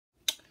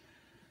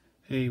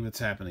Hey, what's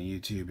happening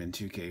YouTube and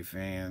 2K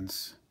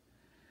fans?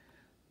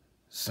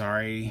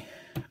 Sorry,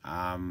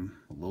 I'm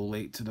a little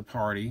late to the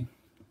party.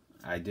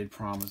 I did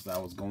promise that I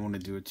was going to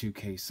do a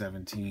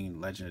 2K17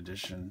 Legend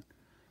Edition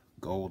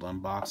Gold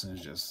unboxing.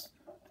 It's just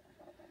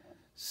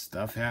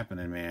stuff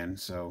happening, man.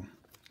 So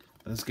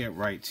let's get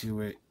right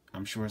to it.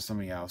 I'm sure some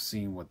of y'all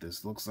seen what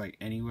this looks like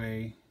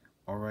anyway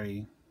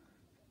already.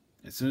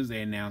 As soon as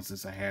they announced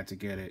this, I had to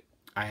get it.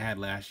 I had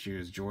last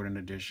year's Jordan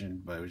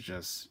Edition, but it was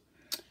just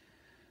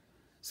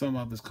something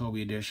about this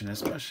Kobe edition,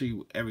 especially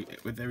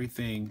with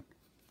everything,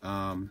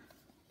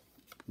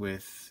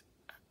 with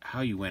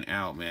how you went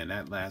out, man.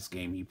 That last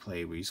game he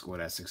played where he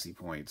scored at 60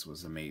 points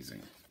was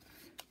amazing.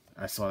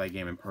 I saw that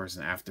game in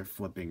person after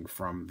flipping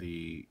from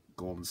the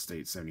Golden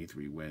State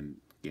 73 win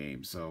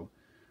game. So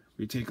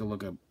we take a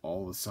look at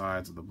all the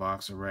sides of the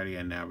box already,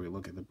 and now we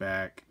look at the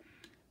back.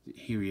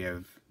 Here we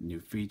have new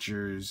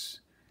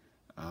features.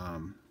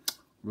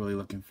 Really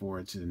looking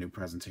forward to the new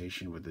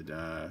presentation with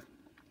the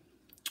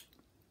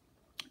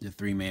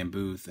three-man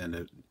booth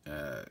and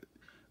the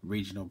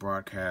regional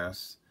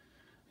broadcast.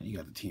 And you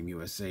got the Team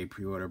USA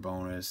pre-order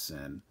bonus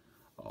and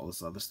all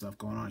this other stuff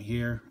going on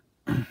here.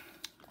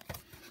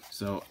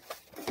 So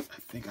I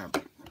think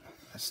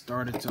I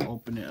started to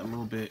open it a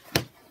little bit,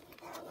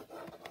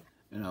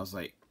 and I was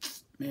like,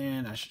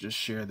 man, I should just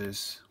share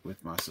this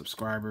with my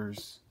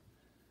subscribers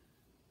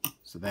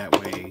so that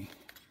way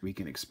we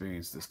can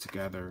experience this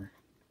together.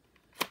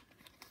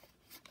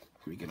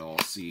 We can all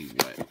see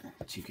what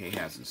 2K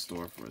has in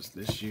store for us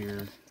this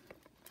year.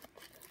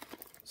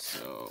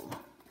 So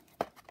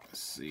let's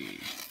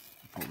see,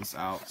 pull this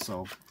out.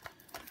 So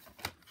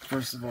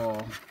first of all,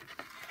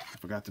 I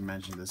forgot to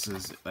mention this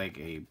is like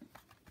a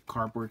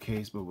cardboard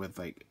case, but with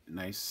like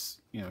nice,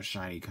 you know,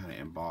 shiny kind of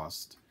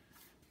embossed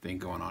thing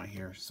going on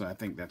here. So I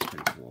think that's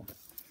pretty cool.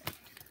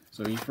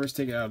 So when you first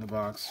take it out of the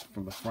box,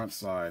 from the front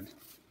side,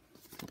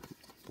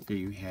 here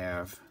you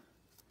have,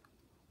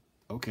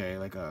 okay,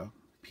 like a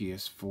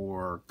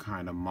PS4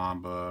 kind of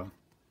Mamba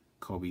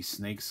Kobe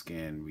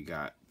snakeskin we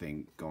got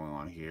thing going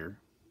on here.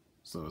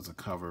 So it's a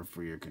cover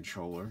for your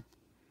controller.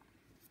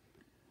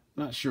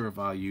 Not sure if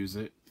I'll use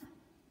it,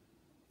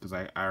 because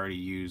I already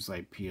use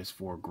like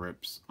PS4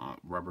 grips,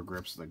 rubber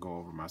grips that go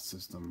over my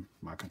system,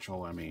 my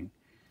controller. I mean,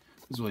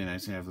 it's really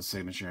nice to have the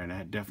signature, and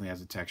it definitely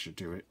has a texture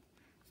to it.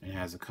 It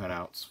has the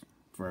cutouts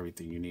for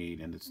everything you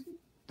need, and it's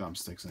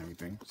thumbsticks and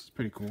everything. It's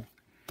pretty cool.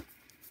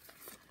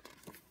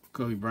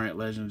 Kobe Bryant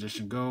Legend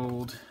Edition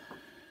Gold.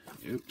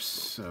 Oops.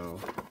 So,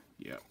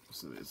 yeah.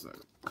 So there's a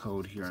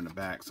code here on the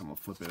back, so I'm going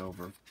to flip it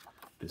over.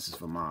 This is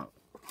for my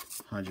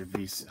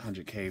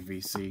 100K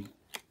VC.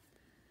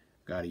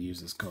 Got to use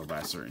this code by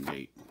a certain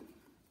date.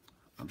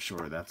 I'm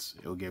sure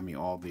it'll give me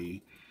all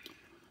the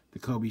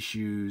Kobe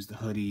shoes, the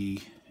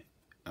hoodie,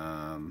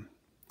 all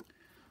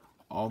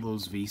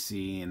those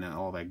VC and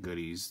all that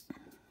goodies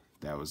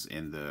that was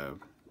in the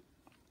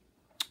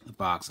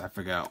box. I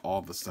forgot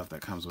all the stuff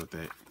that comes with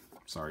it.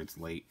 Sorry, it's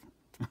late.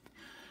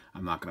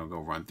 I'm not gonna go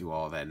run through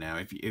all that now.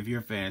 If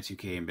you're a fan of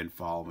 2K and been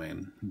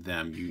following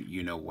them,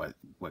 you know what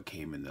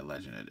came in the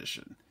Legend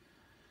Edition.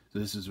 So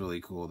this is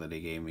really cool that they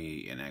gave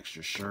me an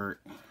extra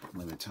shirt,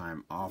 limited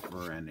time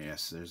offer, and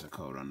yes, there's a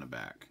code on the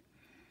back.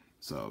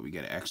 So we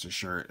get an extra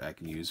shirt I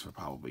can use for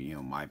probably, you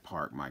know, my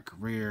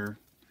career.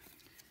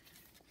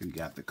 We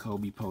got the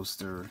Kobe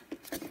poster,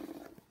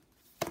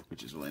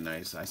 which is really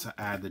nice. I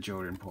had the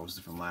Jordan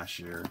poster from last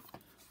year,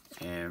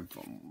 and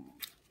from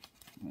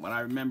what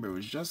I remember, it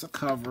was just a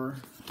cover.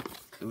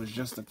 It was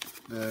just a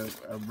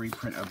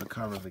reprint of the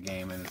cover of the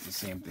game, and it's the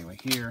same thing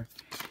right here.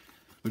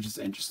 Which is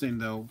interesting,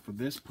 though. For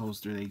this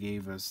poster, they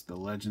gave us the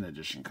Legend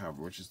Edition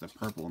cover, which is the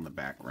purple in the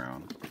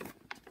background,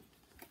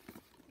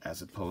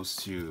 as opposed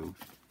to,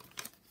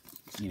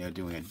 you know,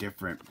 doing a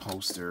different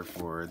poster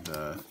for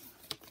the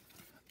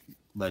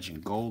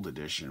Legend Gold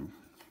Edition,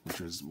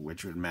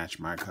 which would match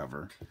my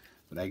cover.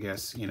 But I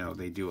guess, you know,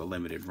 they do a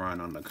limited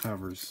run on the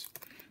covers.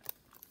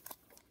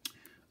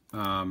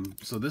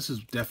 So this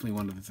is definitely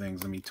one of the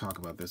things, let me talk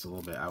about this a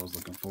little bit, I was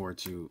looking forward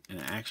to, an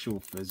actual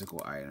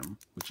physical item,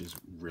 which is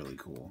really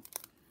cool.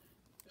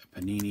 A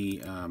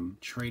Panini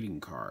trading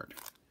card.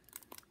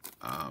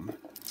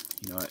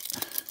 You know what,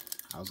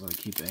 I was going to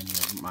keep it in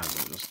here, might as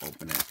well just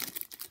open it.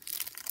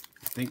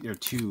 I think there are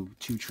two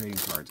trading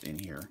cards in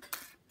here.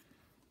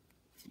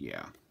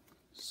 Yeah,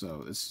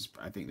 so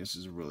I think this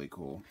is really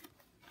cool.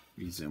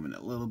 Zoom in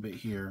a little bit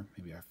here,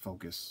 maybe I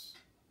focus.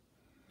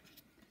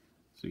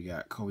 So you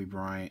got Kobe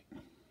Bryant,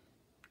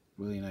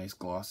 really nice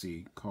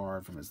glossy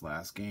card from his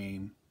last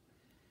game.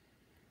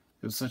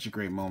 It was such a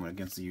great moment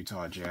against the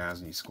Utah Jazz,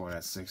 and he scored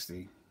at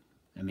 60.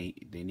 And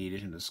they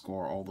needed him to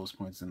score all those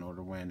points in order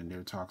to win. And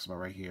there talks about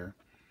right here,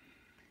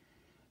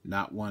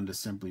 not one to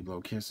simply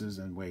blow kisses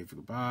and wave for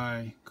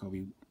goodbye.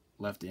 Kobe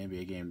left the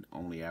NBA game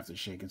only after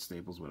shaking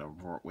Staples with a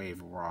wave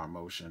of raw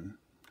emotion.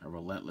 A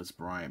relentless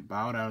Bryant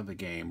bowed out of the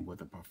game with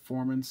a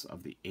performance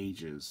of the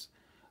ages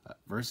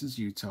versus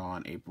Utah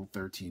on April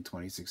 13,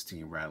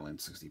 2016, rattling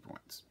 60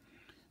 points.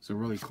 So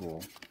really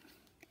cool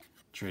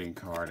trading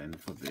card.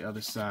 And for the other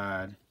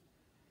side,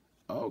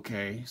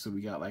 Okay, so we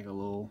got like a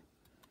little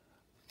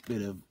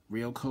bit of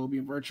real Kobe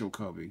and virtual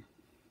Kobe.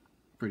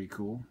 Pretty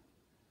cool.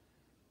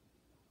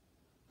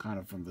 Kind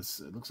of from this,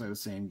 it looks like the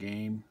same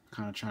game.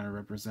 Kind of trying to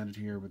represent it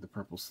here with the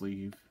purple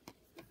sleeve.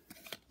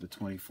 The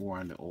 24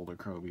 on the older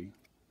Kobe.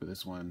 But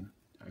this one,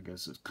 I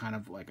guess, is kind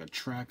of like a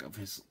track of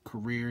his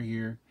career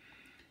here.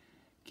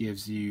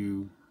 Gives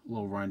you a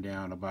little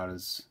rundown about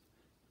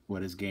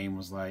what his game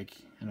was like.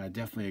 And I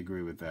definitely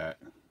agree with that.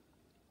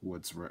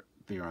 What's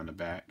there on the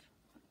back.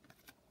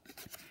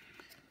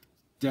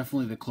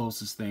 Definitely the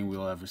closest thing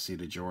we'll ever see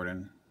to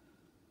Jordan.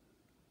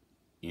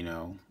 You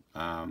know,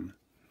 I'm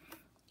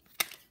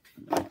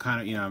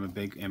kind of, I'm a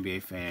big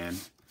NBA fan.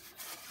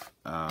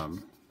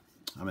 I'm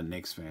a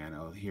Knicks fan.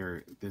 Oh,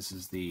 here, this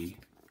is the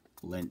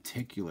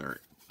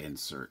lenticular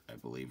insert, I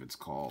believe it's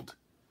called.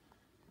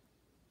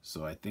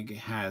 So I think it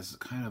has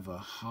kind of a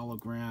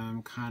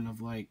hologram, kind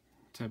of like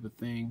type of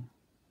thing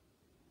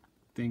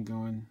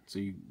going. So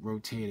you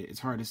rotate it.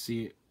 It's hard to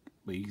see it,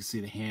 but you can see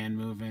the hand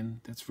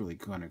moving. That's really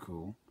kind of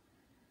cool.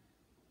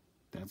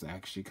 That's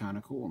actually kind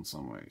of cool in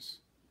some ways.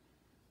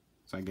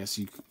 So I guess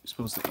you're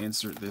supposed to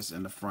insert this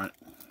in the front.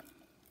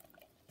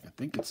 I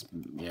think it's,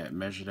 yeah,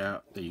 measured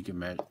out that you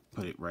can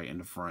put it right in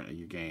the front of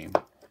your game.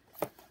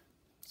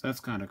 So that's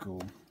kind of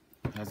cool.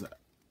 It has a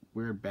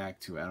weird back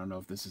to it. I don't know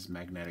if this is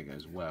magnetic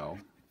as well,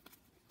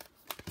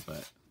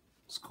 but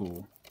it's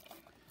cool.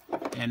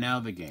 And now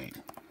the game.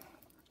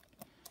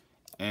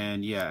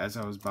 And yeah, as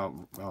I was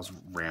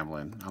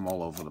rambling. I'm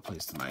all over the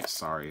place tonight.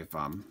 Sorry if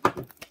I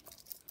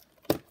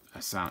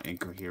sound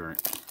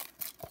incoherent.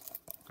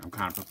 I'm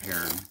kind of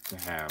preparing to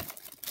have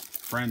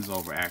friends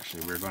over.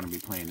 Actually, we're going to be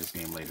playing this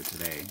game later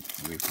today.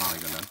 We're probably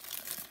going to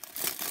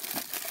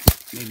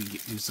maybe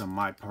do some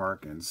My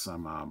Park and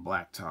some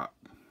Blacktop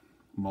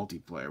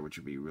multiplayer, which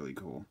would be really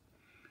cool.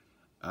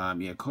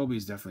 Yeah,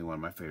 Kobe's definitely one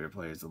of my favorite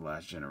players of the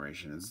last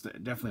generation. It's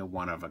definitely a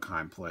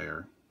one-of-a-kind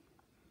player.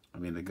 I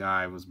mean, the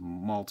guy was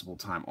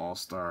multiple-time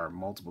All-Star,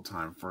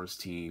 multiple-time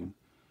first team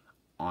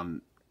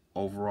on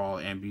overall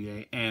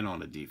NBA and on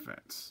the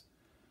defense.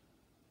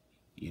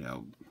 You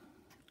know,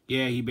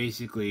 yeah, he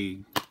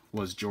basically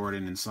was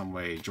Jordan in some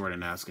way,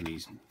 Jordan-esque, and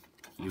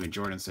even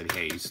Jordan said,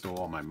 hey, you stole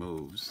all my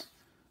moves.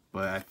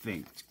 But I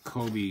think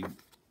Kobe,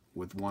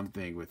 with one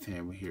thing with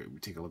him, here, we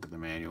take a look at the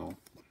manual.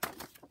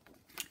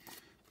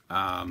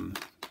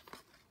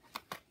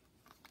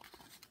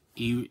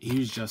 He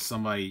was just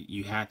somebody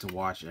you had to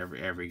watch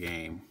every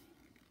game,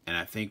 and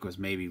I think was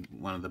maybe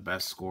one of the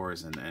best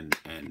scorers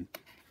and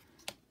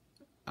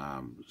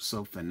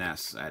so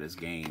finesse at his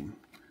game.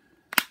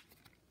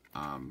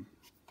 On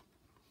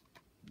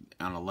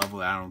a level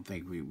that I don't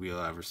think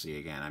we'll ever see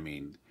again. I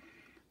mean,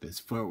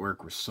 his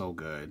footwork was so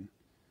good.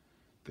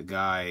 The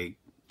guy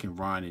can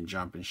run and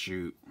jump and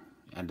shoot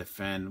and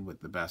defend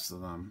with the best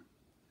of them.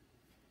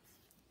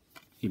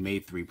 He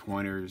made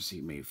three-pointers.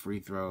 He made free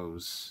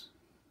throws.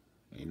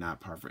 A not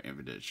perfect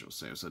individual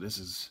sale. So this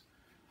is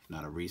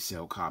not a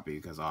resale copy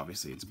because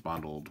obviously it's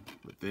bundled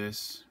with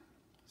this.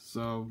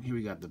 So here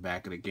we got the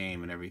back of the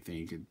game and everything.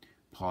 You could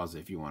pause it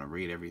if you want to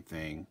read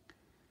everything.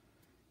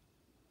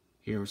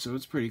 Here, so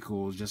it's pretty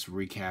cool. Just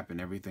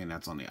recapping everything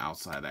that's on the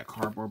outside of that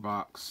cardboard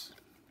box.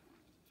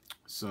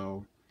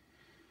 So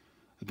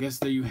I guess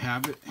there you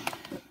have it.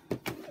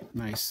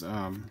 Nice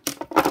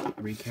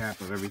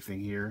recap of everything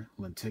here.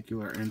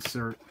 Lenticular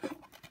insert.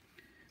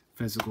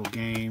 Physical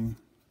game.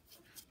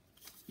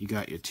 You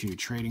got your 2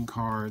 trading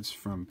cards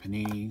from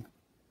Panini.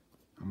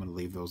 I'm going to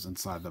leave those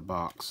inside the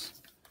box.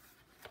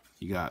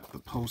 You got the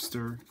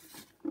poster.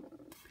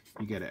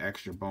 You get an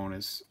extra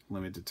bonus,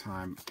 limited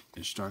time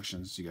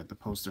instructions. You got the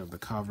poster of the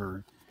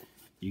cover.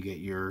 You get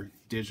your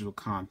digital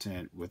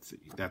content with,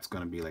 that's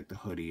going to be like the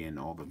hoodie and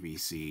all the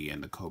VC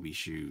and the Kobe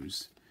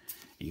shoes.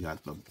 You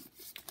got the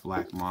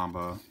Black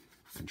Mamba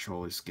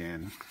controller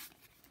skin.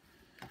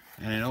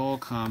 And it all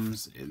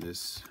comes in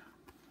this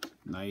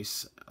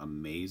nice,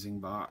 amazing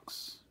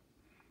box.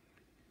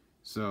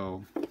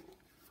 So,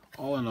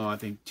 all in all, I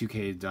think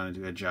 2K has done a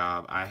good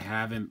job. I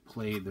haven't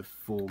played the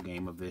full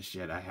game of this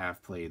yet. I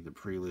have played the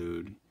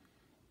prelude,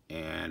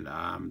 and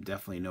I'm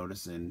definitely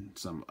noticing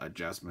some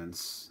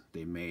adjustments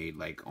they made,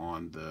 like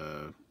on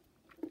the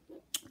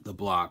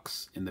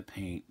blocks in the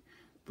paint,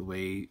 the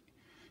way,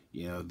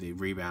 you know, the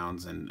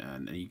rebounds,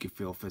 and you can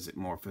feel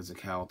more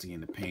physicality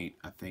in the paint,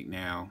 I think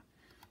now,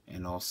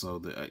 and also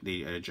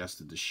they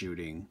adjusted the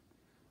shooting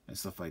and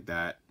stuff like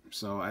that.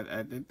 So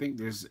I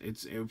think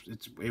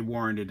it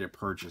warranted a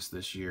purchase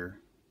this year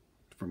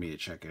for me to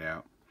check it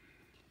out.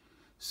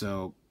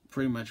 So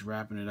pretty much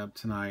wrapping it up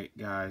tonight,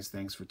 guys.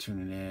 Thanks for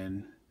tuning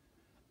in.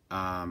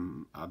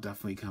 I'll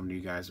definitely come to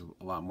you guys with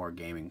a lot more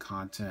gaming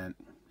content.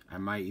 I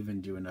might even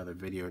do another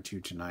video or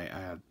two tonight. I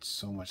had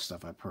so much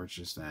stuff I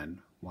purchased and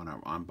want to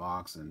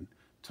unbox and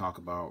talk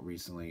about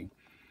recently.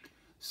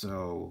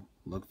 So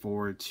look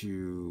forward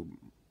to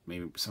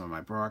maybe some of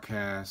my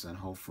broadcasts, and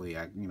hopefully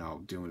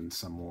doing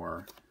some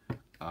more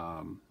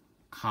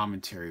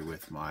commentary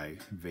with my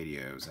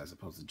videos as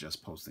opposed to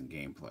just posting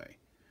gameplay.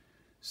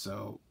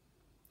 So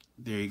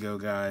there you go,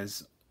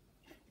 guys.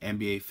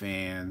 NBA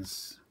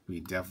fans, we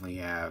definitely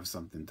have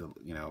something to,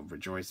 you know,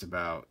 rejoice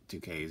about.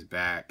 2K is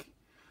back.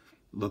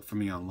 Look for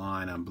me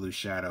online on Blue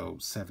Shadow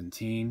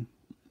 17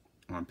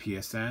 on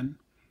PSN,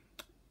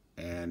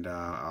 and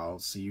I'll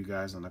see you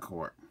guys on the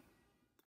court.